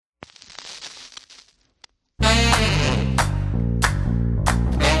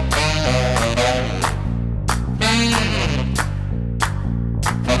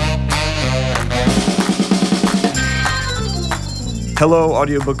Hello,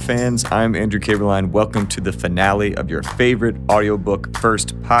 audiobook fans. I'm Andrew Caberline. Welcome to the finale of your favorite audiobook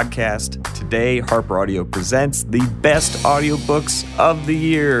first podcast. Today, Harper Audio presents the best audiobooks of the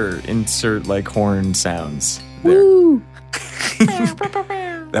year. Insert like horn sounds there. Woo!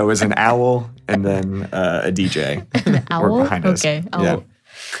 That was an owl and then a DJ. An owl? Behind us. Okay. Yeah.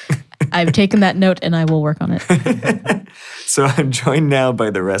 I've taken that note and I will work on it. So I'm joined now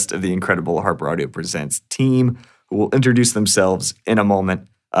by the rest of the incredible Harper Audio Presents team, who will introduce themselves in a moment.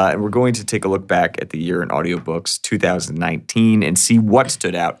 And we're going to take a look back at the year in audiobooks 2019 and see what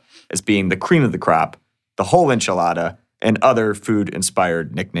stood out as being the cream of the crop, the whole enchilada, and other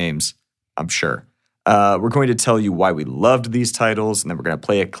food-inspired nicknames, I'm sure. We're going to tell you why we loved these titles, and then we're going to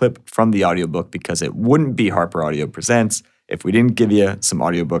play a clip from the audiobook because it wouldn't be Harper Audio Presents if we didn't give you some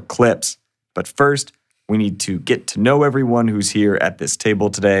audiobook clips. But first, we need to get to know everyone who's here at this table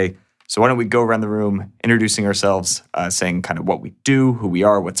today. So why don't we go around the room, introducing ourselves, saying kind of what we do, who we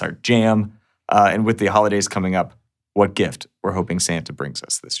are, what's our jam, and with the holidays coming up, what gift we're hoping Santa brings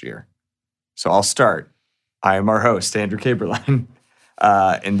us this year. So I'll start. I am our host, Andrew Caberline.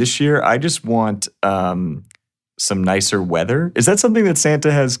 And this year, I just want some nicer weather. Is that something that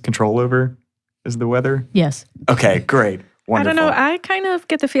Santa has control over, is the weather? Yes. Okay, great. Wonderful. I don't know. I kind of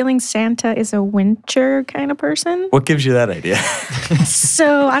get the feeling Santa is a winter kind of person. What gives you that idea?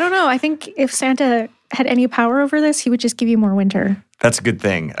 So I don't know. I think if Santa had any power over this, he would just give you more winter. That's a good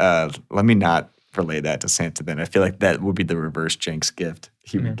thing. Let me not relay that to Santa then. I feel like that would be the reverse Jinx gift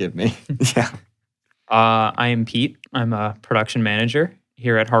he would give me. Yeah. I am Pete. I'm a production manager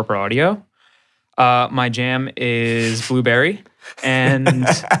here at Harper Audio. My jam is blueberry. And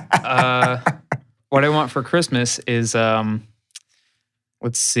what I want for Christmas is,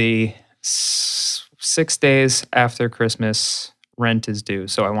 let's see, 6 days after Christmas, rent is due.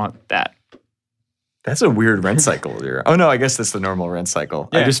 So I want that. That's a weird rent cycle here. Oh, no, I guess that's the normal rent cycle.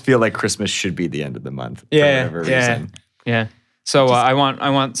 Yeah. I just feel like Christmas should be the end of the month for whatever reason. Yeah. So I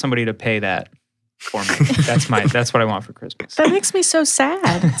want somebody to pay that for me. That's what I want for Christmas. That makes me so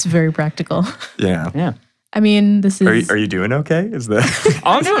sad. It's very practical. Yeah. Yeah. I mean, this is... Are you doing okay? Is that...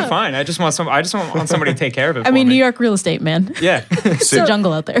 Oh, I'm doing fine. I just want somebody to take care of it. I mean, for me. New York real estate, man. Yeah. It's a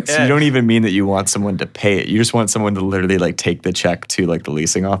jungle out there. So you don't even mean that you want someone to pay it. You just want someone to literally like take the check to like the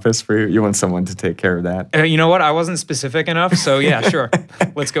leasing office for you. You want someone to take care of that. You know what? I wasn't specific enough. So yeah, sure.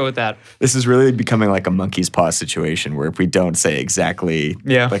 Let's go with that. This is really becoming like a monkey's paw situation where if we don't say exactly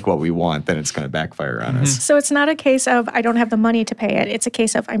like what we want, then it's going to backfire on us. So it's not a case of I don't have the money to pay it. It's a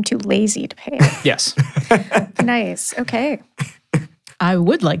case of I'm too lazy to pay it. Yes. Nice. Okay. I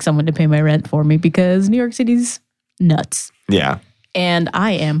would like someone to pay my rent for me because New York City's nuts. Yeah. And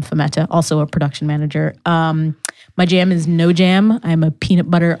I am Fametta, also a production manager. My jam is no jam. I'm a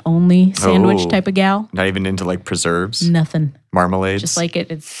peanut butter only sandwich type of gal. Not even into like preserves? Nothing. Marmalades? Just like it.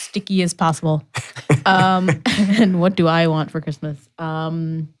 It's sticky as possible. And what do I want for Christmas?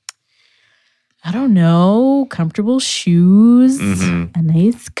 I don't know. Comfortable shoes, a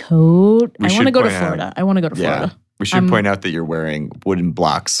nice coat. I want to go to Florida. Yeah. We should point out that you're wearing wooden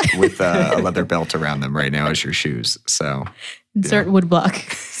blocks with a leather belt around them right now as your shoes. So insert wood block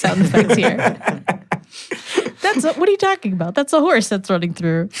sound effects here. What are you talking about? That's a horse that's running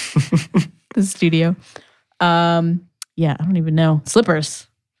through the studio. I don't even know. Slippers.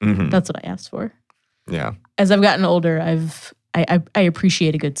 That's what I asked for. Yeah. As I've gotten older, I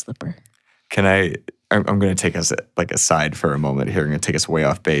appreciate a good slipper. I'm going to take us aside for a moment here. I'm going to take us way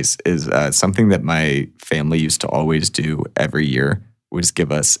off base. Is something that my family used to always do every year was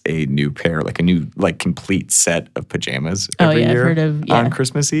give us a new pair, like a new complete set of pajamas every year I've heard of, on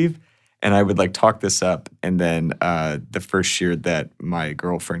Christmas Eve. And I would talk this up. And then the first year that my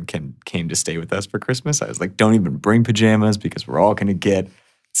girlfriend came to stay with us for Christmas, I was like, don't even bring pajamas because we're all going to get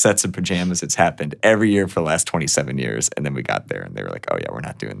sets of pajamas. It's happened every year for the last 27 years. And then we got there and they were like, oh yeah, we're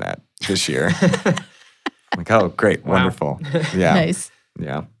not doing that this year. I'm like, oh, great. Wow. Wonderful. Yeah. Nice.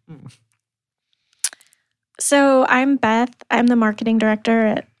 Yeah. So I'm Beth. I'm the marketing director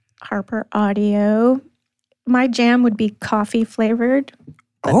at Harper Audio. My jam would be coffee flavored.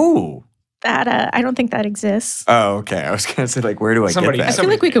 Oh. That I don't think that exists. Oh, okay. I was going to say, where do I get I that? feel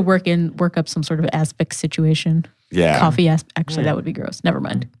like we could work up some sort of aspect situation. Yeah. Coffee actually, that would be gross. Never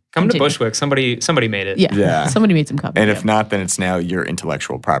mind. Come to Bushwick. Somebody made it. Yeah. Somebody made some coffee. And if not, then it's now your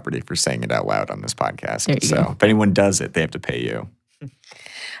intellectual property for saying it out loud on this podcast. There you go. If anyone does it, they have to pay you.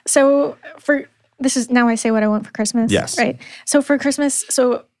 So now I say what I want for Christmas. Yes. Right. So for Christmas,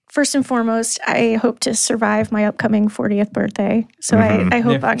 first and foremost, I hope to survive my upcoming 40th birthday. So I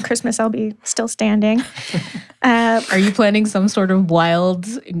hope on Christmas I'll be still standing. Are you planning some sort of wild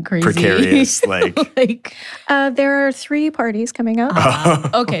and crazy? Precarious, like there are 3 parties coming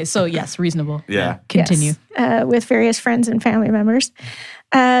up. Okay, so yes, reasonable. Yeah. Continue. Yes, with various friends and family members.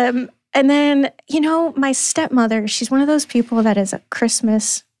 And then, my stepmother, she's one of those people that is a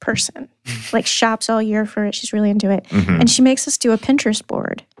Christmas person, like shops all year for it. She's really into it. And she makes us do a Pinterest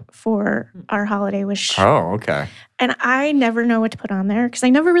board for our holiday wish. Oh, okay. And I never know what to put on there because I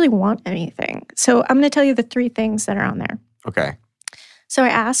never really want anything. So I'm going to tell you the 3 things that are on there. Okay. So I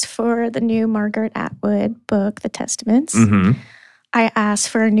asked for the new Margaret Atwood book, The Testaments. I asked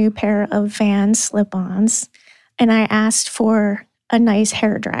for a new pair of Vans slip-ons. And I asked for a nice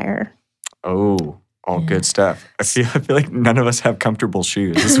hairdryer. Oh, all good stuff. I feel like none of us have comfortable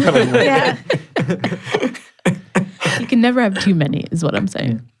shoes. That's what I'm like. Yeah. You can never have too many, is what I'm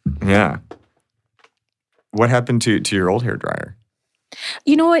saying. Yeah. What happened to your old hairdryer?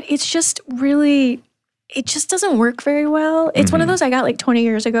 You know what? It's just really, it just doesn't work very well. It's one of those I got like 20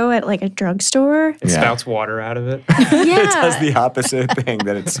 years ago at like a drugstore. It spouts water out of it. Yeah. It does the opposite thing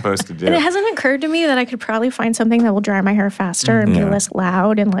that it's supposed to do. And it hasn't occurred to me that I could probably find something that will dry my hair faster and be less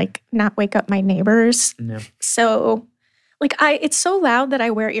loud and like not wake up my neighbors. No. So like it's so loud that I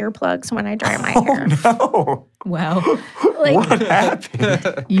wear earplugs when I dry my hair. No. Wow. Like, What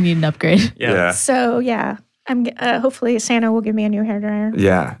happened? You need an upgrade. Yeah. So yeah, I'm hopefully Santa will give me a new hairdryer.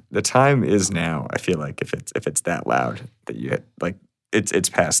 Yeah. The time is now. I feel like if it's that loud that you like it's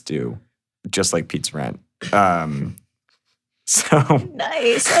past due, just like Pete's rent. So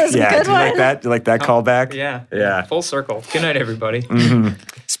Nice. That was a yeah, good do you one. like that? Do you like that callback? Yeah. Yeah. Full circle. Good night, everybody.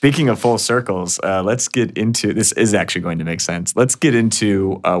 Speaking of full circles, let's get into this. Is actually going to make sense. Let's get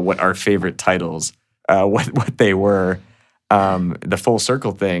into what our favorite titles, what they were. The full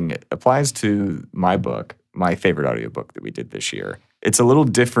circle thing applies to my book, my favorite audiobook that we did this year. It's a little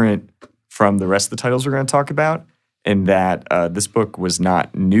different from the rest of the titles we're going to talk about in that this book was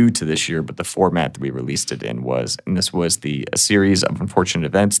not new to this year, but the format that we released it in was. And this was A Series of Unfortunate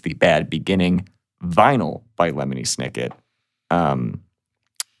Events, The Bad Beginning, Vinyl by Lemony Snicket.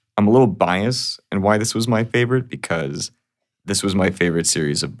 I'm a little biased in why this was my favorite because this was my favorite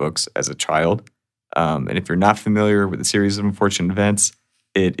series of books as a child. And if you're not familiar with the Series of Unfortunate Events,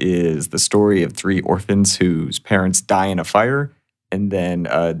 it is the story of 3 orphans whose parents die in a fire, and then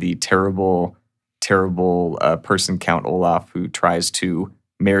the terrible person, Count Olaf, who tries to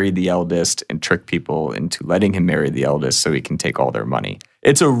marry the eldest and trick people into letting him marry the eldest so he can take all their money.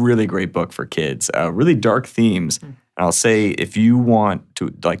 It's a really great book for kids, really dark themes. And I'll say, if you want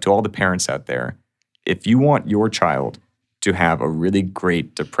to, like to all the parents out there, if you want your child to have a really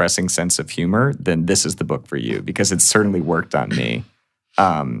great, depressing sense of humor, then this is the book for you because it certainly worked on me.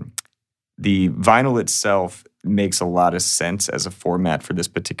 The vinyl itself makes a lot of sense as a format for this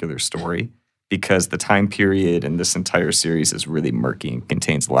particular story because the time period in this entire series is really murky and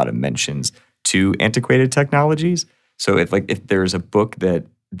contains a lot of mentions to antiquated technologies. So if there's a book that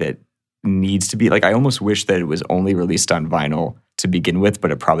needs to be, like, I almost wish that it was only released on vinyl to begin with,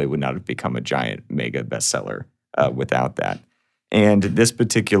 but it probably would not have become a giant mega bestseller without that. And this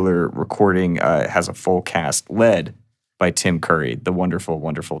particular recording has a full cast led by Tim Curry, the wonderful,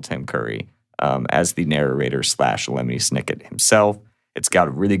 wonderful Tim Curry, as the narrator / Lemony Snicket himself. It's got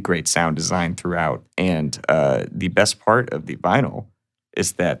a really great sound design throughout. And the best part of the vinyl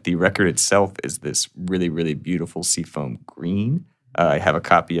is that the record itself is this really, really beautiful seafoam green. I have a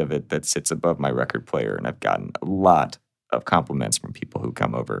copy of it that sits above my record player, and I've gotten a lot of compliments from people who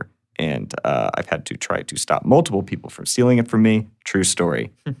come over. And I've had to try to stop multiple people from stealing it from me. True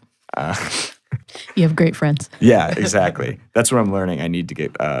story. You have great friends. Yeah, exactly. That's what I'm learning. I need to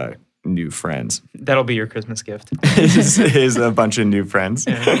get new friends. That'll be your Christmas gift. is a bunch of new friends.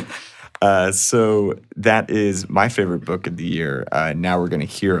 Yeah. So that is my favorite book of the year. Now we're going to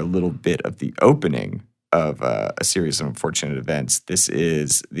hear a little bit of the opening of A Series of Unfortunate Events. This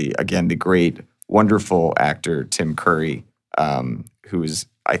is the great, wonderful actor Tim Curry, who is,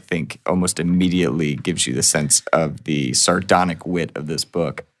 I think, almost immediately gives you the sense of the sardonic wit of this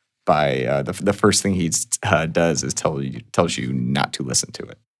book by the first thing he does is tells you not to listen to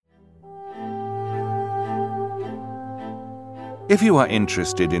it. If you are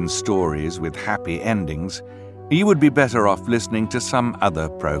interested in stories with happy endings, you would be better off listening to some other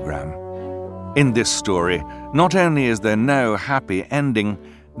program. In this story, not only is there no happy ending,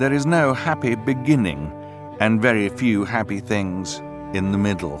 there is no happy beginning, and very few happy things in the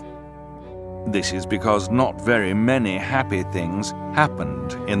middle. This is because not very many happy things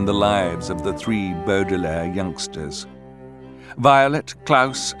happened in the lives of the 3 Baudelaire youngsters. Violet,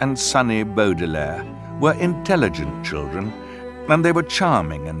 Klaus, and Sunny Baudelaire were intelligent children, and they were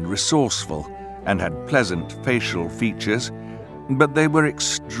charming and resourceful and had pleasant facial features, but they were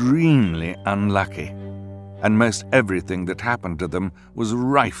extremely unlucky, and most everything that happened to them was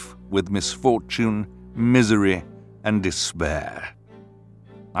rife with misfortune, misery, and despair.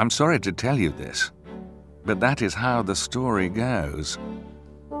 I'm sorry to tell you this, but that is how the story goes.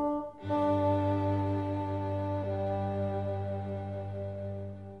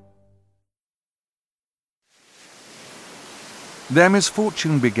 Their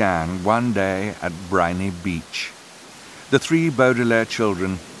misfortune began one day at Briny Beach. The 3 Baudelaire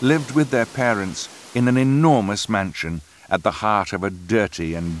children lived with their parents in an enormous mansion at the heart of a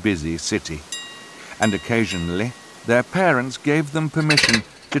dirty and busy city, and occasionally their parents gave them permission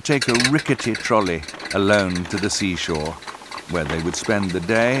to take a rickety trolley alone to the seashore, where they would spend the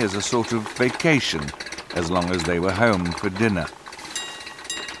day as a sort of vacation as long as they were home for dinner.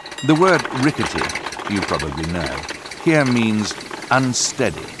 The word rickety, you probably know, here means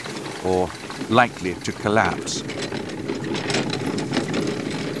unsteady or likely to collapse.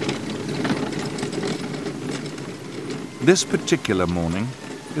 This particular morning,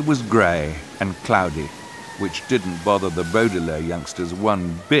 it was grey and cloudy, which didn't bother the Baudelaire youngsters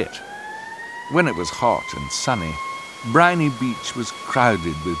one bit. When it was hot and sunny, Briny Beach was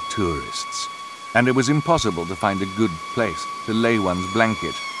crowded with tourists, and it was impossible to find a good place to lay one's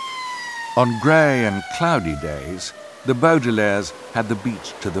blanket. On grey and cloudy days, the Baudelaires had the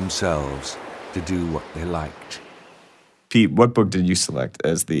beach to themselves to do what they liked. Pete, what book did you select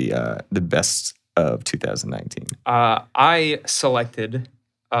as the best of 2019? I selected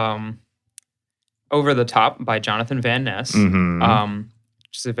Over the Top by Jonathan Van Ness,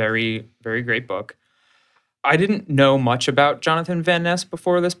 which is a very, very great book. I didn't know much about Jonathan Van Ness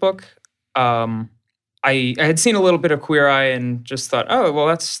before this book. I had seen a little bit of Queer Eye and just thought, oh, well,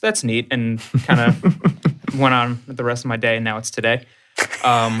 that's neat, and kind of went on with the rest of my day, and now it's today.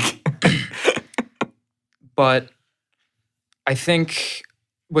 But I think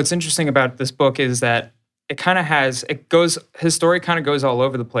what's interesting about this book is that his story kind of goes all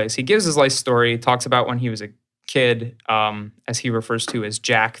over the place. He gives his life story, talks about when he was a kid, as he refers to as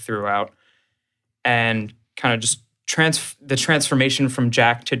Jack throughout, and kind of just the transformation from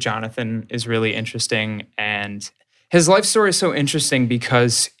Jack to Jonathan is really interesting. And his life story is so interesting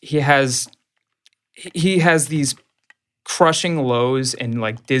because he has these crushing lows and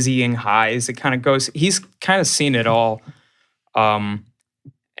like dizzying highs. It kind of goes, he's kind of seen it all.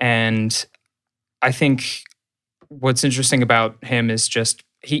 And I think what's interesting about him is just,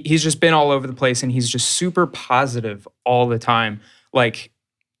 he's just been all over the place, and he's just super positive all the time. Like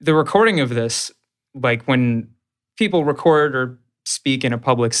the recording of this, like when people record or speak in a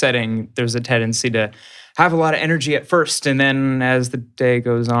public setting, there's a tendency to have a lot of energy at first, and then as the day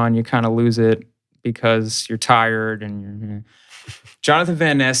goes on, you kind of lose it because you're tired. And Jonathan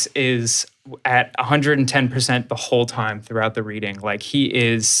Van Ness is at 110% the whole time throughout the reading. Like he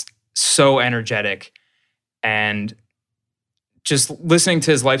is so energetic, and just listening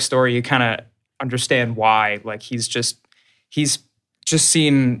to his life story, you kind of understand why. Like he's just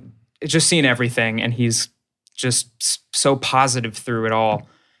seen everything, and he's just so positive through it all.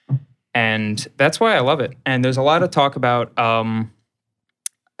 And that's why I love it. And there's a lot of talk about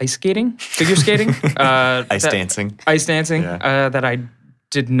ice skating, figure skating, Ice dancing, yeah. That I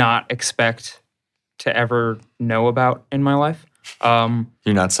did not expect to ever know about in my life.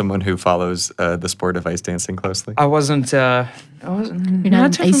 You're not someone who follows the sport of ice dancing closely? I wasn't. You're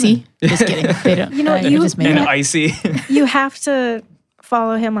not icy? Just kidding. They don't. You just made and it. icy. You have to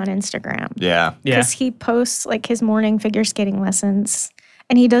follow him on Instagram. Yeah. Because he posts like his morning figure skating lessons,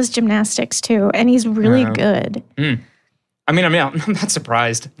 and he does gymnastics too, and he's really good. I mean, I'm not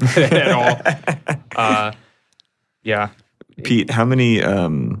surprised at all. Yeah. Pete, how many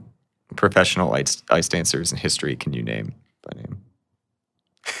professional ice dancers in history can you name by name?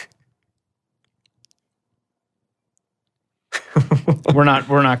 We're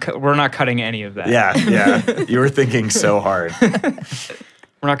not cutting any of that. Yeah. You were thinking so hard.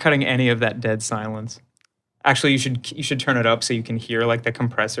 We're not cutting any of that dead silence. Actually, you should turn it up so you can hear like the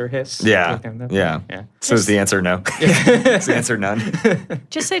compressor hiss. Yeah. So is the answer no? Is the answer none?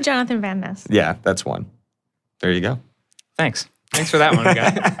 Just say Jonathan Van Ness. Yeah, that's one. There you go. Thanks for that one,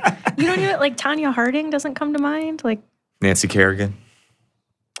 guy. You don't even like Tanya Harding doesn't come to mind. Like Nancy Kerrigan.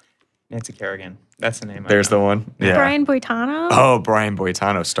 Nancy Kerrigan. That's the name. There's the one. Yeah. Brian Boitano. Oh, Brian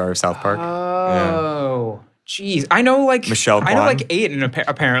Boitano, star of South Park. Oh, jeez. I know like Michelle Kwan. I know like 8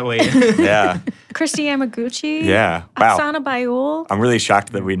 apparently. Yeah. Christy Yamaguchi. Yeah. Wow. Oksana Bayul. I'm really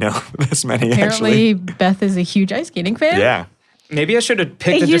shocked that we know this many. Apparently, Actually. Beth is a huge ice skating fan. Yeah. Maybe I should have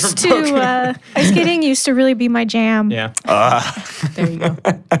picked a different book. Ice skating used to really be my jam. Yeah. There you go.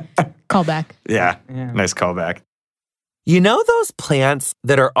 Callback. Yeah. Yeah. Nice callback. You know those plants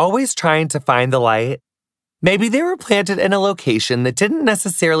that are always trying to find the light? Maybe they were planted in a location that didn't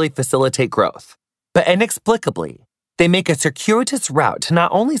necessarily facilitate growth, but inexplicably, they make a circuitous route to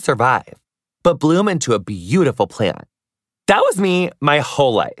not only survive, but bloom into a beautiful plant. That was me my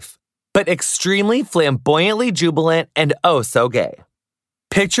whole life, but extremely flamboyantly jubilant and oh so gay.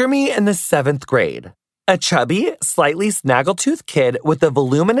 Picture me in the 7th grade, a chubby, slightly snaggletooth kid with a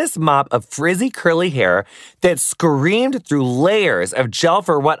voluminous mop of frizzy curly hair that screamed through layers of gel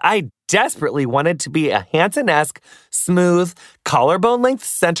for what I desperately wanted to be a Hanson-esque, smooth, collarbone-length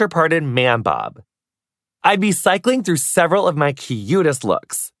center-parted man bob. I'd be cycling through several of my cutest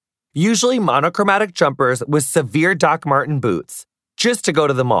looks, usually monochromatic jumpers with severe Doc Marten boots, just to go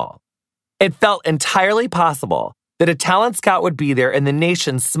to the mall. It felt entirely possible that a talent scout would be there in the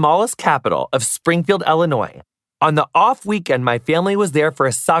nation's smallest capital of Springfield, Illinois. On the off weekend, my family was there for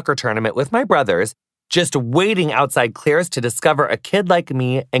a soccer tournament with my brothers, just waiting outside Claire's to discover a kid like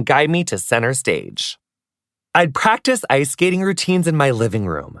me and guide me to center stage. I'd practice ice skating routines in my living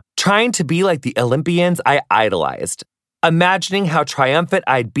room, trying to be like the Olympians I idolized, imagining how triumphant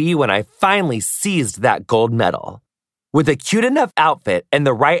I'd be when I finally seized that gold medal. With a cute enough outfit and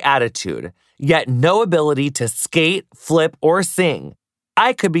the right attitude, yet no ability to skate, flip, or sing,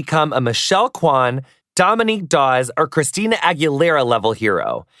 I could become a Michelle Kwan, Dominique Dawes, or Christina Aguilera level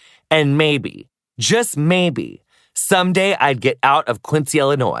hero. And maybe, just maybe, someday I'd get out of Quincy,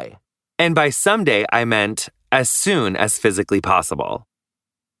 Illinois. And by someday, I meant as soon as physically possible.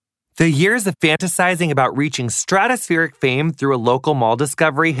 The years of fantasizing about reaching stratospheric fame through a local mall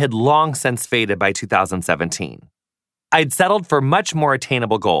discovery had long since faded by 2017. I'd settled for much more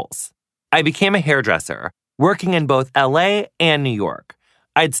attainable goals. I became a hairdresser, working in both LA and New York.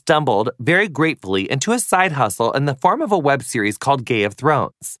 I'd stumbled, very gratefully, into a side hustle in the form of a web series called Game of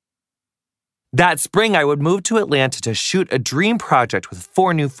Thrones. That spring, I would move to Atlanta to shoot a dream project with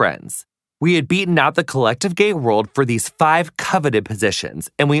 4 new friends. We had beaten out the collective gay world for these 5 coveted positions,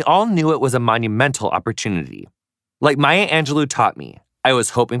 and we all knew it was a monumental opportunity. Like Maya Angelou taught me, I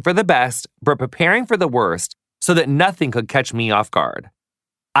was hoping for the best, but preparing for the worst so that nothing could catch me off guard.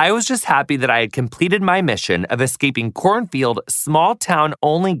 I was just happy that I had completed my mission of escaping cornfield,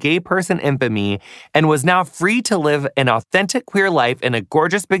 small-town-only gay person infamy and was now free to live an authentic queer life in a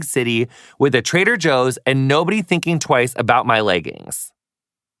gorgeous big city with a Trader Joe's and nobody thinking twice about my leggings.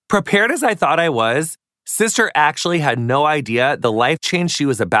 Prepared as I thought I was, Sister actually had no idea the life change she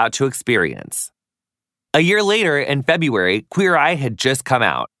was about to experience. A year later, in February, Queer Eye had just come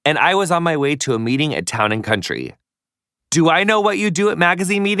out, and I was on my way to a meeting at Town & Country. Do I know what you do at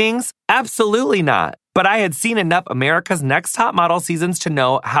magazine meetings? Absolutely not. But I had seen enough America's Next Top Model seasons to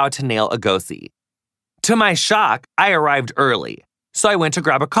know how to nail a go-see. To my shock, I arrived early, so I went to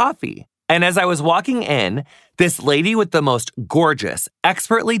grab a coffee. And as I was walking in, this lady with the most gorgeous,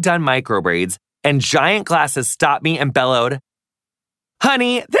 expertly done microbraids and giant glasses stopped me and bellowed,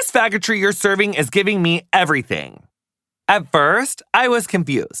 "Honey, this faggotry you're serving is giving me everything." At first, I was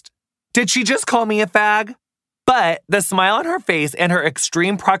confused. Did she just call me a fag? But the smile on her face and her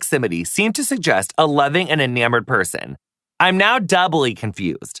extreme proximity seemed to suggest a loving and enamored person. I'm now doubly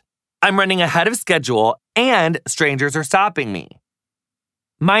confused. I'm running ahead of schedule and strangers are stopping me.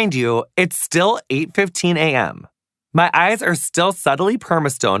 Mind you, it's still 8:15 a.m. My eyes are still subtly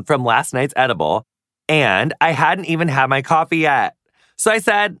permastoned from last night's edible, and I hadn't even had my coffee yet. So I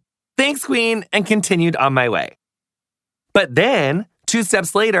said, "Thanks, Queen," and continued on my way. But then, 2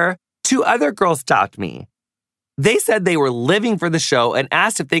 steps later, 2 other girls stopped me. They said they were living for the show and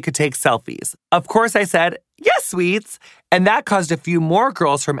asked if they could take selfies. Of course, I said, "Yes, sweets," and that caused a few more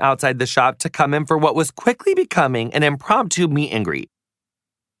girls from outside the shop to come in for what was quickly becoming an impromptu meet and greet.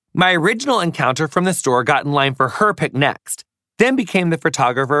 My original encounter from the store got in line for her pick next, then became the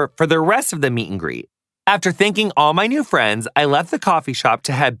photographer for the rest of the meet and greet. After thanking all my new friends, I left the coffee shop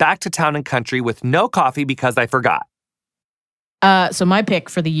to head back to Town & Country with no coffee because I forgot. So my pick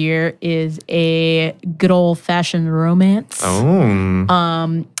for the year is a good old-fashioned romance.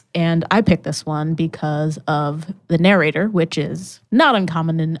 Oh. And I picked this one because of the narrator, which is not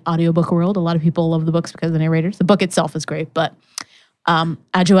uncommon in audiobook world. A lot of people love the books because of the narrators. The book itself is great, but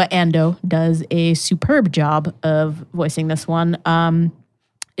Adjoa Ando does a superb job of voicing this one.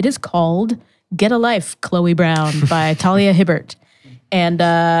 It is called Get a Life, Chloe Brown by Talia Hibbert.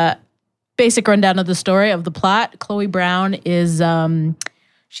 And basic rundown of the story of the plot. Chloe Brown is,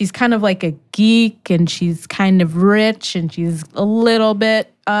 she's kind of like a geek and she's kind of rich and she's a little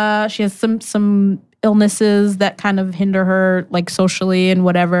bit, she has some illnesses that kind of hinder her, like socially and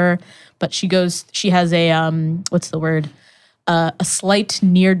whatever. But she has a, what's the word? A slight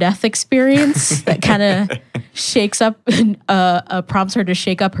near-death experience that kind of shakes up, prompts her to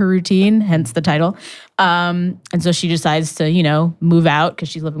shake up her routine, hence the title. And so she decides to, move out because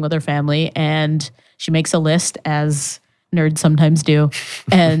she's living with her family, and she makes a list, as nerds sometimes do,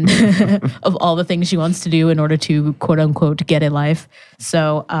 and of all the things she wants to do in order to, quote unquote, get a life.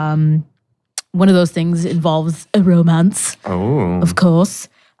 So one of those things involves a romance, of course.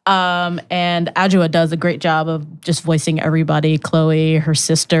 And Adjoa does a great job of just voicing everybody. Chloe, her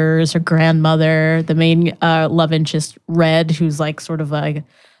sisters, her grandmother, the main love interest, Red, who's like sort of a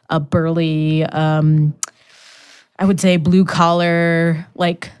burly, I would say blue collar,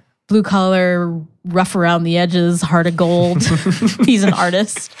 rough around the edges, heart of gold. He's an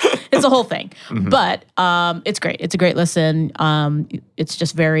artist. It's a whole thing. Mm-hmm. But it's great. It's a great listen.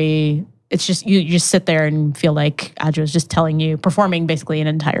 It's just you just sit there and feel like Adjoa is just telling you, performing basically an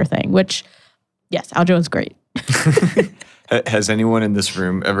entire thing, which, yes, Adjoa is great. Has anyone in this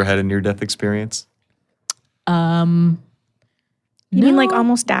room ever had a near-death experience? You mean like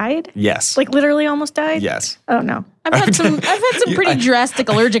almost died? Yes. Like literally almost died? Yes. Oh, no. I've had some pretty drastic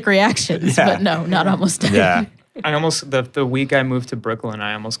allergic reactions, but no, not almost died. Yeah. I almost, the week I moved to Brooklyn,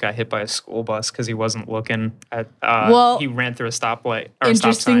 I almost got hit by a school bus because he wasn't looking at, he ran through a stoplight.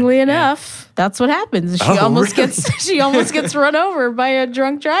 Interestingly enough, that's what happens. She almost gets run over by a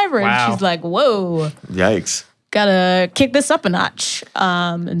drunk driver. Wow. And she's like, whoa. Yikes. Gotta kick this up a notch.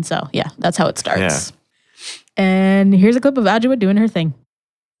 And so, yeah, that's how it starts. Yeah. And here's a clip of Adjoa doing her thing.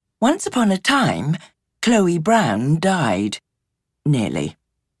 Once upon a time, Chloe Brown died. Nearly.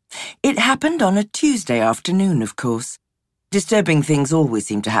 It happened on a Tuesday afternoon, of course. Disturbing things always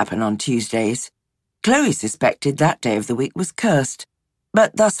seem to happen on Tuesdays. Chloe suspected that day of the week was cursed,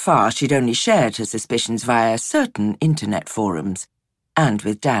 but thus far she'd only shared her suspicions via certain internet forums, and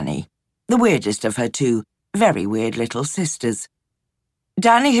with Danny, the weirdest of her two very weird little sisters.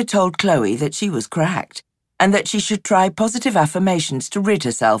 Danny had told Chloe that she was cracked, and that she should try positive affirmations to rid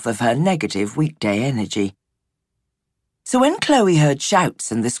herself of her negative weekday energy. So when Chloe heard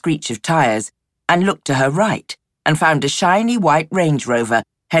shouts and the screech of tires, and looked to her right and found a shiny white Range Rover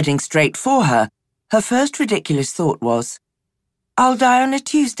heading straight for her, her first ridiculous thought was, "I'll die on a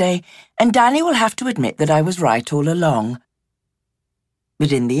Tuesday, and Danny will have to admit that I was right all along."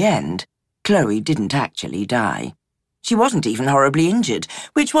 But in the end, Chloe didn't actually die. She wasn't even horribly injured,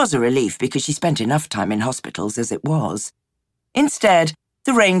 which was a relief because she spent enough time in hospitals as it was. Instead,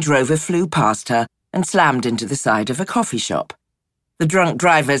 the Range Rover flew past her and slammed into the side of a coffee shop. The drunk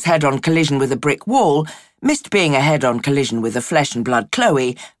driver's head-on collision with a brick wall missed being a head-on collision with a flesh-and-blood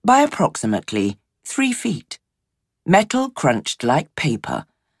Chloe by approximately 3 feet. Metal crunched like paper.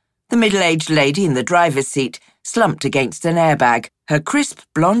 The middle-aged lady in the driver's seat slumped against an airbag, her crisp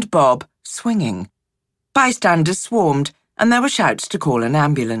blonde bob swinging. Bystanders swarmed, and there were shouts to call an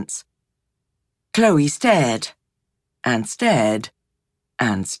ambulance. Chloe stared, and stared,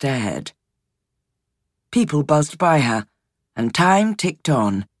 and stared. People buzzed by her, and time ticked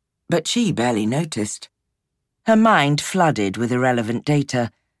on, but she barely noticed. Her mind flooded with irrelevant data,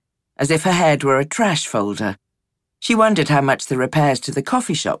 as if her head were a trash folder. She wondered how much the repairs to the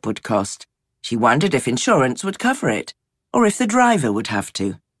coffee shop would cost. She wondered if insurance would cover it, or if the driver would have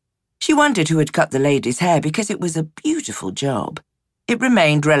to. She wondered who had cut the lady's hair because it was a beautiful job. It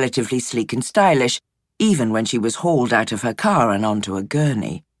remained relatively sleek and stylish, even when she was hauled out of her car and onto a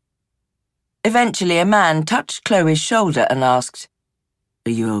gurney. Eventually, a man touched Chloe's shoulder and asked,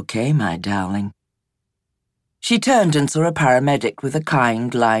 "Are you okay, my darling?" She turned and saw a paramedic with a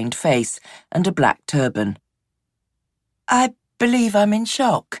kind, lined face and a black turban. "I believe I'm in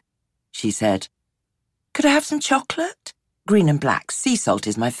shock," she said. "Could I have some chocolate? Green and black. Sea salt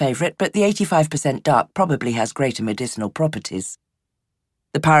is my favourite, but the 85% dark probably has greater medicinal properties."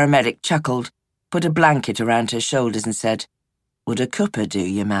 The paramedic chuckled, put a blanket around her shoulders and said, "Would a cuppa do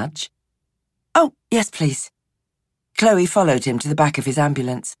you, Madge?" "Oh, yes, please." Chloe followed him to the back of his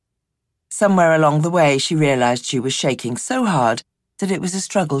ambulance. Somewhere along the way, she realised she was shaking so hard that it was a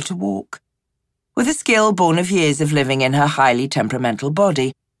struggle to walk. With a skill born of years of living in her highly temperamental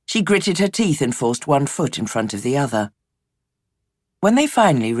body, she gritted her teeth and forced one foot in front of the other. When they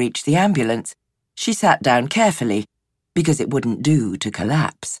finally reached the ambulance, she sat down carefully, because it wouldn't do to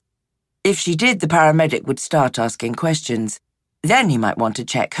collapse. If she did, the paramedic would start asking questions. Then he might want to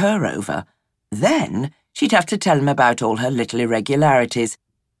check her over. Then she'd have to tell him about all her little irregularities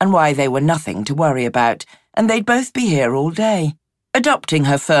and why they were nothing to worry about, and they'd both be here all day. Adopting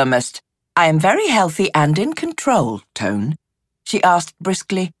her firmest, "I am very healthy and in control" tone, she asked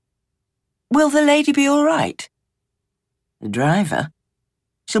briskly, Will the lady be all right? The driver?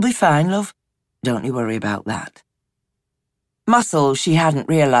 She'll be fine, love. Don't you worry about that. Muscles she hadn't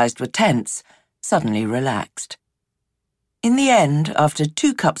realised were tense suddenly relaxed. In the end, after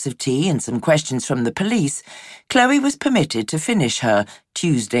 2 cups of tea and some questions from the police, Chloe was permitted to finish her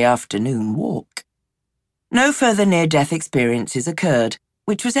Tuesday afternoon walk. No further near-death experiences occurred,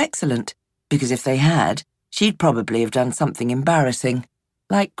 which was excellent, because if they had, she'd probably have done something embarrassing,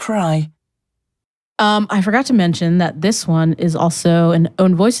 like cry. I forgot to mention that this one is also an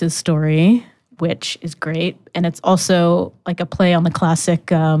Own Voices story, which is great. And it's also like a play on the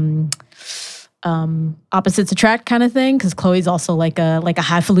classic opposites attract kind of thing, because Chloe's also like a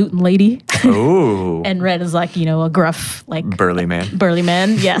highfalutin lady. Ooh. And Red is like, a gruff, like Burly man. burly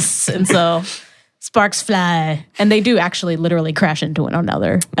man. Yes. And so sparks fly. And they do actually literally crash into one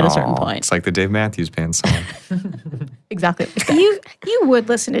another at a certain point. It's like the Dave Matthews Band song. Exactly like that. You would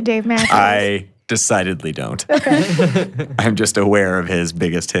listen to Dave Matthews. I decidedly don't. I'm just aware of his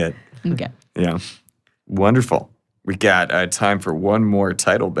biggest hit. Okay. Yeah. Wonderful. We got time for one more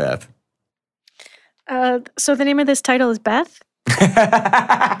title, Beth. So the name of this title is Beth.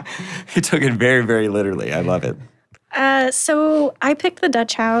 He took it very, very literally. I love it. So I picked The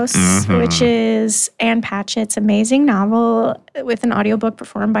Dutch House, which is Anne Patchett's amazing novel with an audiobook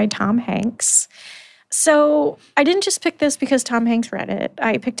performed by Tom Hanks. So I didn't just pick this because Tom Hanks read it.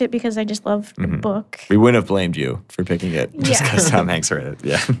 I picked it because I just love the book. We wouldn't have blamed you for picking it just because Tom Hanks read it.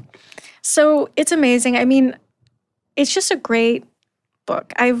 Yeah. So it's amazing. I mean, it's just a great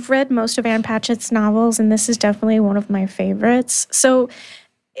book. I've read most of Anne Patchett's novels, and this is definitely one of my favorites. So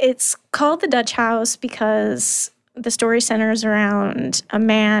it's called The Dutch House because the story centers around a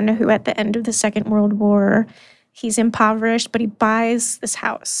man who, at the end of the Second World War, he's impoverished, but he buys this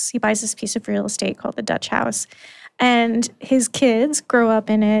house. He buys this piece of real estate called the Dutch House. And his kids grow up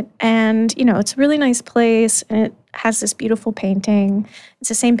in it. And, it's a really nice place. And it has this beautiful painting. It's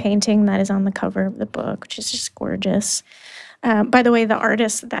the same painting that is on the cover of the book, which is just gorgeous. By the way, the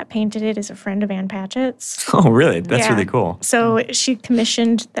artist that painted it is a friend of Anne Patchett's. Oh, really? That's really cool. So she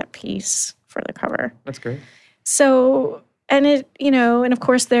commissioned that piece for the cover. That's great. So, and and of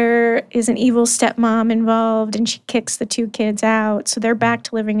course there is an evil stepmom involved, and she kicks the 2 kids out. So they're back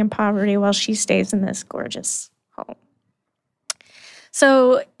to living in poverty while she stays in this gorgeous home.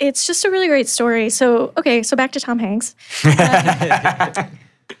 So it's just a really great story. So, okay, so back to Tom Hanks.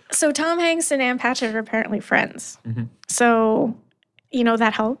 So Tom Hanks and Anne Patchett are apparently friends. So,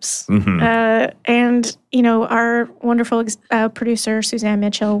 that helps. And, our wonderful producer, Suzanne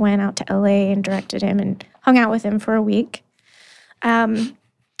Mitchell, went out to LA and directed him and hung out with him for a week.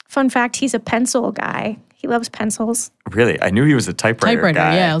 Fun fact, he's a pencil guy. He loves pencils. Really? I knew he was a typewriter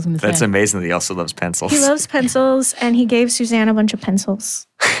guy. Yeah, I was going to say. That's amazing that he also loves pencils. He loves pencils, and he gave Suzanne a bunch of pencils.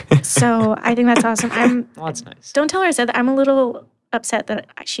 So I think that's awesome. Well, that's nice. Don't tell her I said that. I'm a little upset that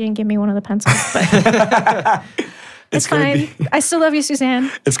she didn't give me one of the pencils, but it's fine. I still love you,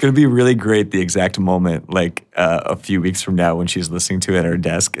 Suzanne. It's going to be really great the exact moment, like a few weeks from now when she's listening to it at her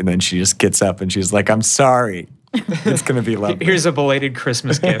desk, and then she just gets up and she's like, I'm sorry. It's going to be lovely. Here's a belated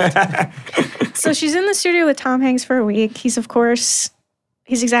Christmas gift. So she's in the studio with Tom Hanks for a week. He's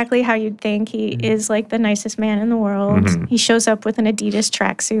exactly how you'd think. He is like the nicest man in the world. He shows up with an Adidas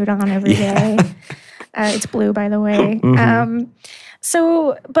tracksuit on every day. It's blue, by the way.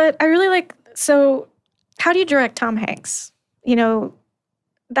 But I really how do you direct Tom Hanks?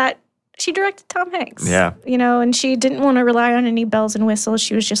 That she directed Tom Hanks. Yeah. And she didn't want to rely on any bells and whistles.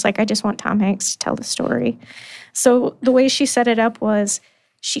 She was just like, I just want Tom Hanks to tell the story. So the way she set it up was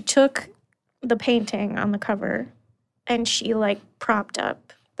she took the painting on the cover and she propped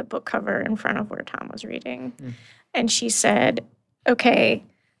up the book cover in front of where Tom was reading. And she said, okay,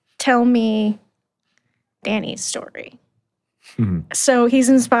 tell me Danny's story. So he's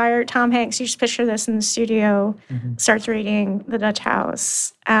inspired. Tom Hanks, you just picture this in the studio, starts reading The Dutch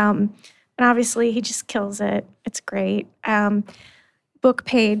House. And obviously he just kills it. It's great. Book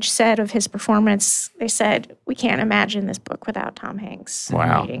page said of his performance, they said, we can't imagine this book without Tom Hanks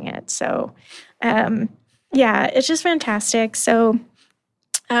reading it. So, it's just fantastic. So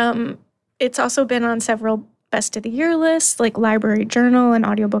it's also been on several best of the year lists, like Library Journal and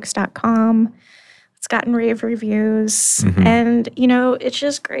audiobooks.com. It's gotten rave reviews, and it's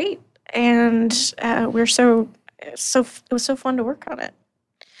just great. And it was so fun to work on it.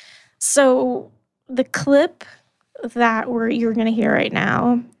 So the clip that you're going to hear right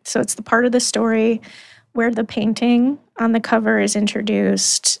now, so it's the part of the story where the painting on the cover is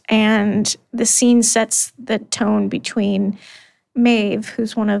introduced, and the scene sets the tone between Maeve,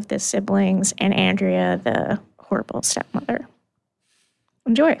 who's one of the siblings, and Andrea, the horrible stepmother.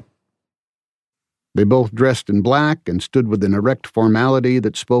 Enjoy. They both dressed in black and stood with an erect formality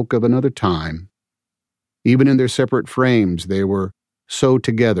that spoke of another time. Even in their separate frames, they were so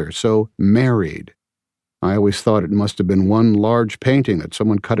together, so married. I always thought it must have been one large painting that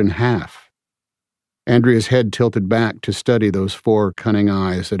someone cut in half. Andrea's head tilted back to study those 4 cunning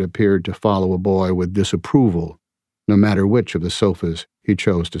eyes that appeared to follow a boy with disapproval, no matter which of the sofas he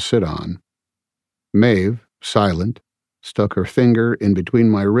chose to sit on. Maeve, silent, stuck her finger in between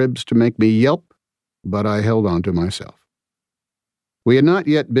my ribs to make me yelp, but I held on to myself. We had not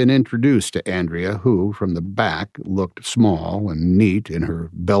yet been introduced to Andrea, who, from the back, looked small and neat in her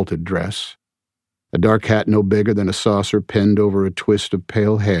belted dress, a dark hat no bigger than a saucer pinned over a twist of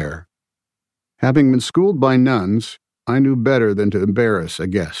pale hair. Having been schooled by nuns, I knew better than to embarrass a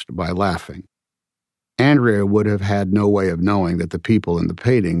guest by laughing. Andrea would have had no way of knowing that the people in the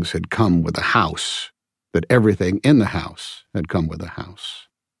paintings had come with a house, that everything in the house had come with a house.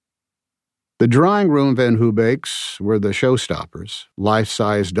 The drawing room Van Hoobekes were the showstoppers,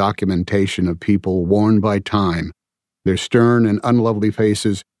 life-size documentation of people worn by time, their stern and unlovely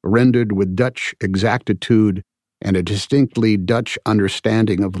faces rendered with Dutch exactitude and a distinctly Dutch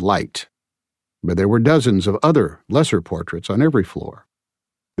understanding of light. But there were dozens of other, lesser portraits on every floor.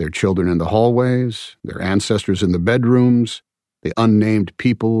 Their children in the hallways, their ancestors in the bedrooms, the unnamed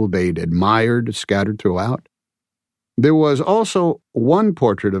people they'd admired scattered throughout. There was also one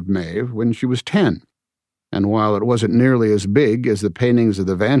portrait of Maeve when she was 10, and while it wasn't nearly as big as the paintings of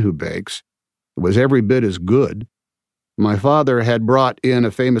the Van Hoobekes, it was every bit as good. My father had brought in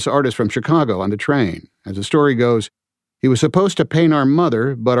a famous artist from Chicago on the train. As the story goes, he was supposed to paint our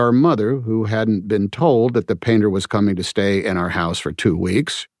mother, but our mother, who hadn't been told that the painter was coming to stay in our house for 2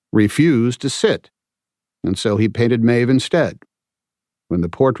 weeks, refused to sit, and so he painted Maeve instead. When the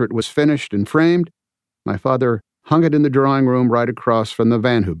portrait was finished and framed, my father hung it in the drawing room right across from the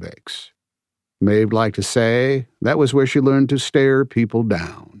Van Hoobekes. Maeve liked to say that was where she learned to stare people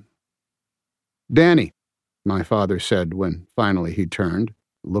down. "Danny," my father said when finally he turned,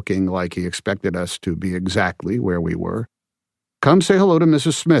 looking like he expected us to be exactly where we were, "come say hello to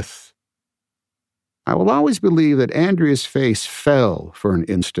Mrs. Smith." I will always believe that Andrea's face fell for an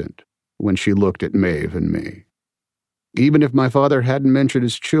instant when she looked at Maeve and me. Even if my father hadn't mentioned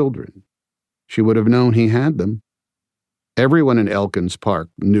his children, she would have known he had them. Everyone in Elkins Park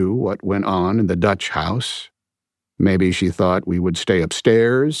knew what went on in the Dutch house. Maybe she thought we would stay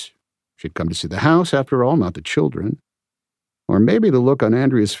upstairs. She'd come to see the house, after all, not the children. Or maybe the look on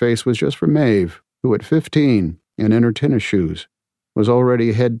Andrea's face was just for Maeve, who at 15, and in her tennis shoes, was already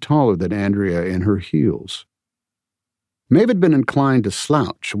a head taller than Andrea in her heels. Maeve had been inclined to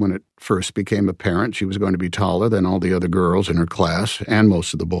slouch when it first became apparent she was going to be taller than all the other girls in her class and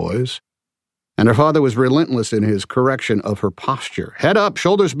most of the boys. And her father was relentless in his correction of her posture. Head up,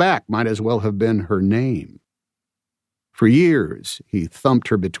 shoulders back might as well have been her name. For years, he thumped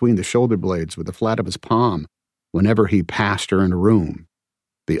her between the shoulder blades with the flat of his palm whenever he passed her in a room,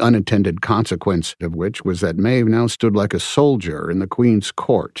 the unintended consequence of which was that Maeve now stood like a soldier in the Queen's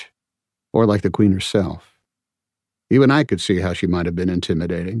court, or like the Queen herself. Even I could see how she might have been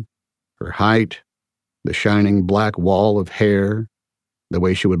intimidating. Her height, the shining black wall of hair, the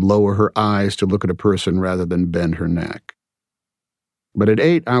way she would lower her eyes to look at a person rather than bend her neck. But at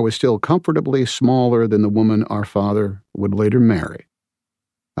 8, I was still comfortably smaller than the woman our father would later marry.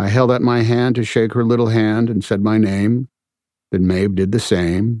 I held out my hand to shake her little hand and said my name. Then Maeve did the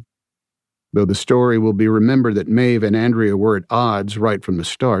same. Though the story will be remembered that Maeve and Andrea were at odds right from the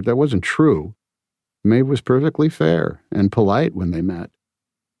start, that wasn't true. Maeve was perfectly fair and polite when they met,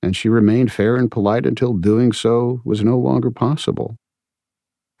 and she remained fair and polite until doing so was no longer possible.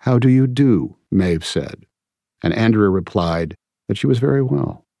 "How do you do?" Maeve said, and Andrea replied that she was very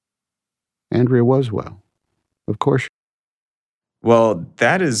well. Andrea was well. Of course. Well,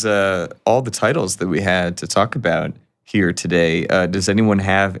 that is all the titles that we had to talk about here today. Does anyone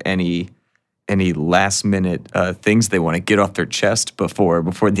have any last-minute things they want to get off their chest before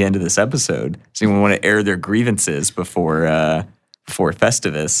the end of this episode? Does anyone want to air their grievances before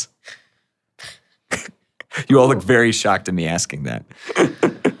Festivus? You all look very shocked at me asking that.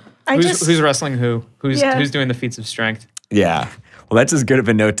 Who's wrestling who? Who's doing the feats of strength? Yeah. Well, that's as good of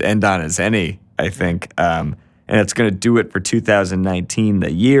a note to end on as any, I think. And it's going to do it for 2019,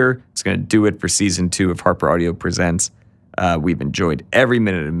 the year. It's going to do it for Season 2 of Harper Audio Presents. We've enjoyed every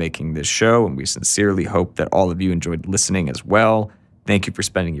minute of making this show, and we sincerely hope that all of you enjoyed listening as well. Thank you for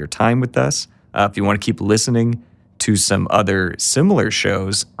spending your time with us. If you want to keep listening to some other similar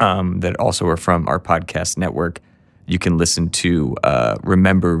shows that also are from our podcast network, you can listen to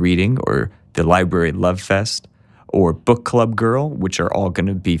Remember Reading or the Library Love Fest, or Book Club Girl, which are all going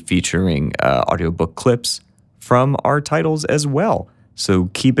to be featuring audiobook clips from our titles as well. So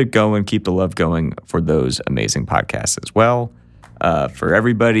keep it going, keep the love going for those amazing podcasts as well. For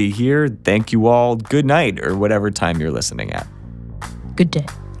everybody here, thank you all. Good night, or whatever time you're listening at. Good day.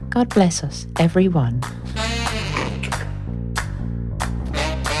 God bless us, everyone.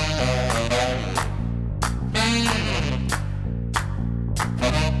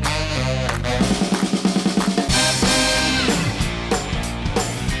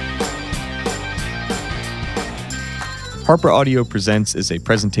 Harper Audio Presents is a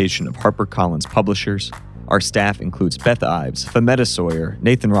presentation of HarperCollins Publishers. Our staff includes Beth Ives, Fametta Sawyer,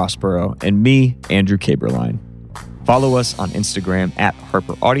 Nathan Rossborough, and me, Andrew Caberline. Follow us on Instagram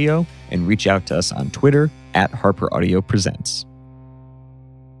 @HarperAudio and reach out to us on Twitter @HarperAudioPresents.